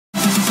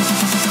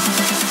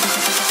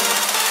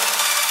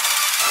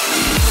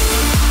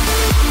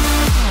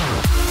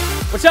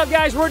What's up,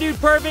 guys? We're Dude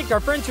Perfect. Our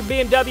friends from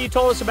BMW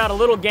told us about a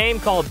little game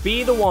called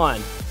Be the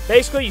One.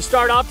 Basically, you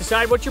start off,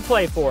 decide what you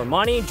play for.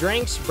 Money,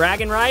 drinks,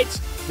 bragging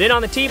rights. Then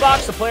on the tee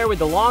box, the player with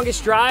the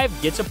longest drive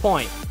gets a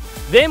point.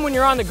 Then when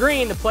you're on the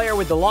green, the player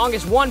with the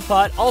longest one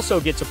putt also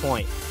gets a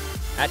point.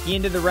 At the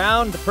end of the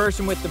round, the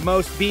person with the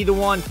most Be the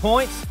One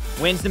points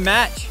wins the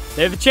match.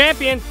 They're the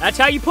champion. That's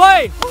how you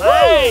play.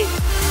 Hey!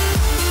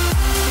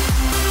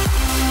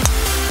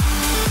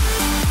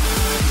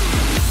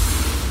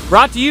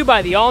 Brought to you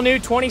by the all-new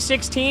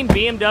 2016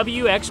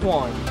 BMW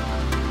X1.